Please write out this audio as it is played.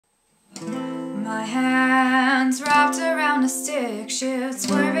My hands wrapped around a stick shift,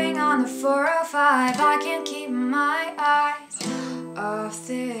 swerving on the 405. I can't keep my eyes off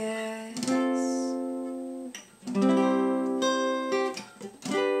this.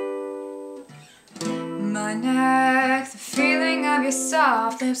 My neck, the feeling of your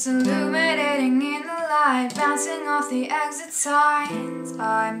soft lips illuminating in the light, bouncing off the exit signs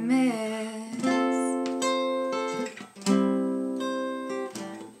I miss.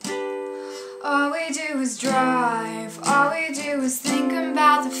 All we do is drive, all we do is think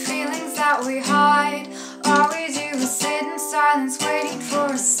about the feelings that we hide. All we do is sit in silence waiting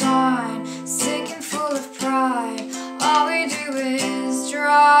for a sign, sick and full of pride. All we do is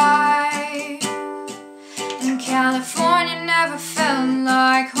drive. And California never felt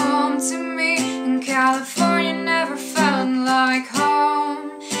like home to me, and California never felt like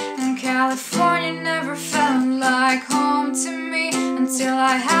home. And California never felt like home to me until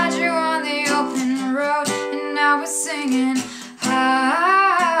I had you on the open road, and I was singing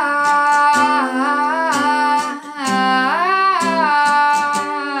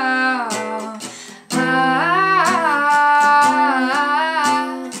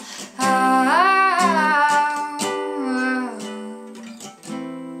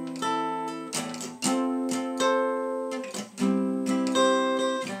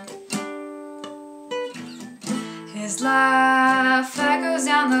His laugh echoes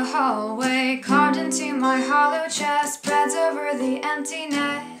down the hallway, carved into my hollow chest, spreads over the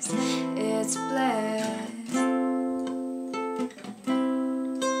emptiness. It's bliss.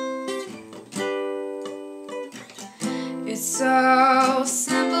 It's so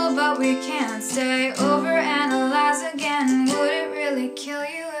simple, but we can't stay overanalyze again. Would it really kill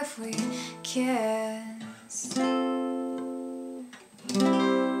you if we kissed?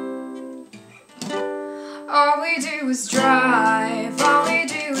 All we do is drive, all we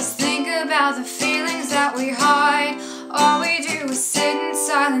do is think about the feelings that we hide. All we do is sit in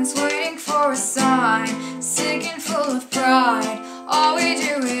silence waiting for a sign, sick and full of pride. All we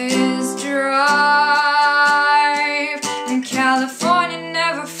do is drive. And California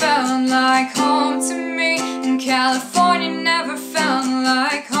never felt like home to me, and California never felt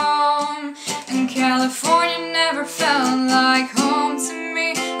like home. And California never felt like home to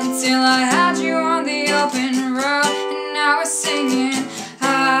me until I had you on the open road, and now we're singing